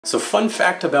So fun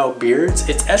fact about beards,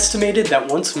 it's estimated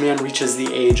that once a man reaches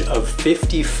the age of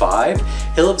 55,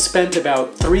 he'll have spent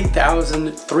about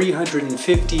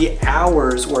 3,350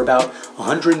 hours or about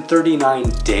 139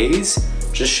 days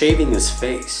just shaving his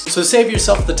face. So save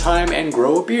yourself the time and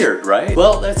grow a beard, right?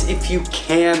 Well, that's if you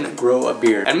can grow a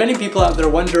beard. And many people out there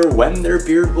wonder when their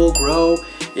beard will grow,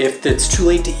 if it's too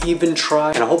late to even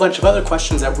try, and a whole bunch of other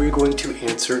questions that we're going to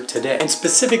answer today. And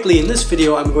specifically in this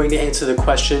video, I'm going to answer the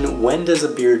question, when does a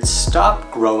beard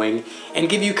stop growing, and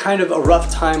give you kind of a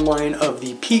rough timeline of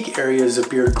the peak areas of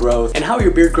beard growth and how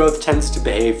your beard growth tends to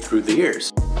behave through the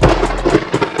years.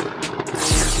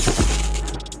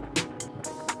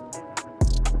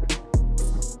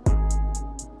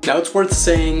 Now it's worth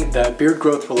saying that beard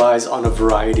growth relies on a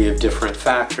variety of different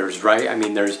factors, right? I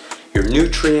mean, there's your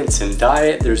nutrients and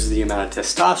diet, there's the amount of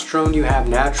testosterone you have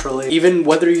naturally, even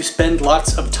whether you spend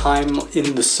lots of time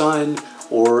in the sun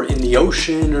or in the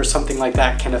ocean or something like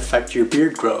that can affect your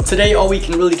beard growth. Today, all we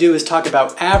can really do is talk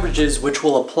about averages, which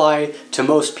will apply to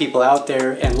most people out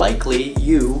there and likely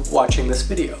you watching this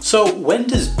video. So when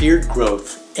does beard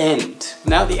growth end?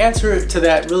 Now the answer to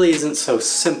that really isn't so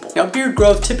simple. Now beard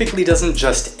growth typically doesn't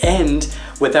just end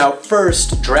without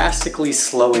first drastically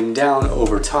slowing down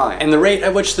over time. And the rate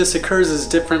at which this occurs is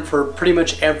different for pretty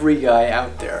much every guy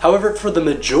out there. However, for the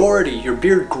majority, your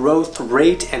beard growth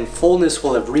rate and fullness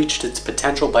will have reached its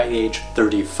potential by age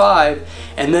 35,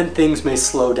 and then things may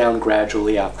slow down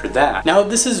gradually after that. Now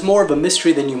this is more of a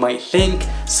mystery than you might think.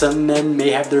 Some men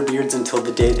may have their beards until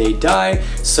the day they die.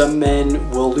 Some men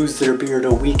will lose their beard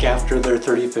a week after their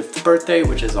 35th birthday,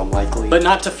 which is unlikely. But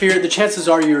not to fear, the chances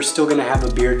are you're still gonna have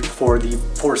a beard for the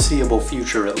foreseeable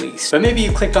future at least. But maybe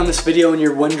you clicked on this video and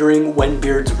you're wondering when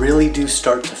beards really do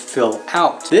start to fill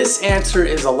out. This answer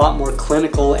is a lot more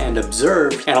clinical and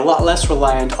observed and a lot less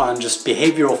reliant on just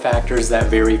behavioral factors that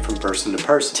vary from person to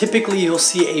person. Typically you'll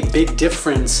see a big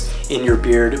difference in your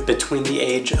beard between the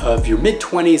age of your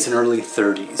mid-20s and early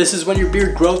 30s. This is when your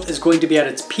beard growth is going to be at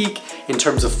its peak in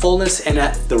terms of fullness and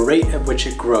at the rate at which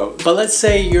it grows. But let's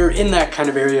say you're in that kind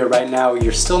of area right now,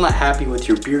 you're still not happy with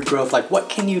your beard growth, like what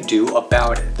can you do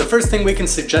about it? The first thing we can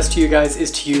suggest to you guys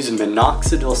is to use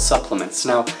minoxidil supplements.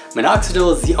 Now,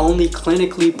 minoxidil is the only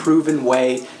clinically proven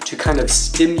way to kind of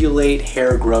stimulate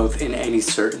hair growth in any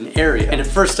certain area. And it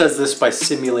first does this by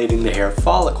stimulating the hair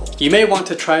follicle. You may want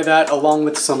to try that along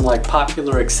with some like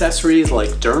popular accessories like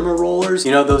derma rollers.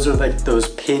 You know, those are like those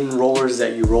pin rollers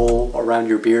that you roll around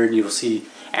your beard and you'll see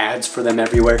ads for them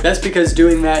everywhere. That's because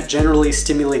doing that generally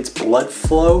stimulates blood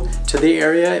flow to the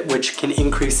area, which can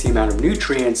increase the amount of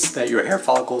nutrients that your hair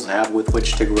follicles have with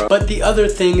which to grow. But the other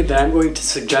thing that I'm going to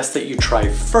suggest that you try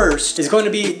first is going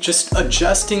to be just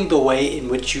adjusting the way in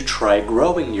which you try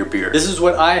growing your beard. This is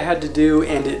what I had to do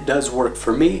and it does work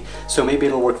for me, so maybe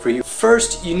it'll work for you.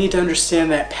 First, you need to understand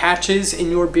that patches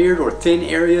in your beard or thin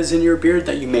areas in your beard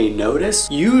that you may notice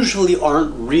usually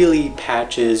aren't really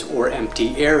patches or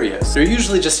empty areas. They're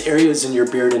usually just areas in your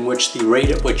beard in which the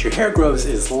rate at which your hair grows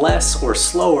is less or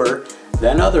slower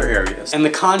than other areas. And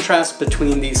the contrast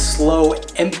between these slow,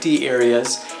 empty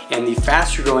areas and the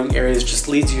faster growing areas just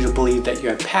leads you to believe that you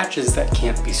have patches that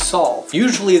can't be solved.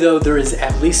 Usually though, there is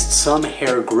at least some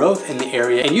hair growth in the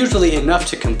area and usually enough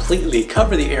to completely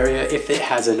cover the area if it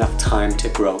has enough time to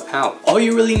grow out. All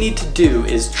you really need to do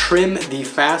is trim the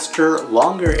faster,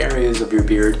 longer areas of your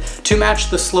beard to match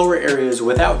the slower areas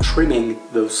without trimming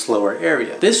those slower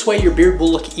areas. This way your beard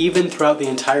will look even throughout the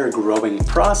entire growing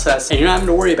process and you're not having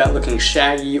to worry about looking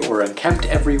shaggy or unkempt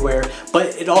everywhere, but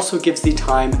it also gives the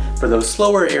time for those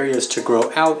slower areas to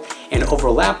grow out and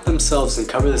overlap themselves and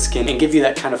cover the skin and give you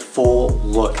that kind of full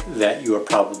look that you are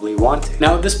probably wanting.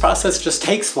 Now this process just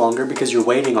takes longer because you're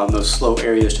waiting on those slow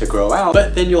areas to grow out,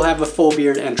 but then you'll have a full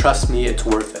beard and trust me, it's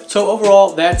worth it. So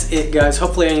overall, that's it guys.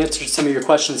 Hopefully I answered some of your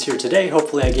questions here today.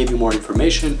 Hopefully I gave you more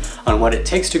information on what it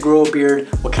takes to grow a beard,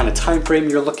 what kind of time frame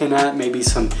you're looking at, maybe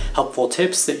some helpful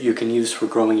tips that you can use for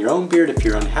growing your own beard if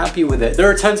you're unhappy with it. There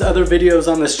are tons of other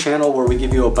videos on this channel where we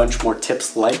give you a bunch more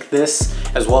tips like this,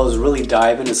 as well as really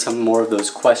dive into some more of those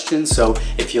questions. So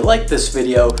if you like this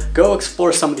video, go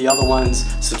explore some of the other ones,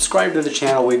 subscribe to the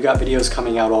channel. We've got videos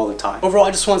coming out all the time. Overall,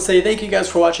 I just want to say thank you guys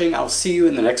for watching. I'll see you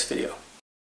in the next video.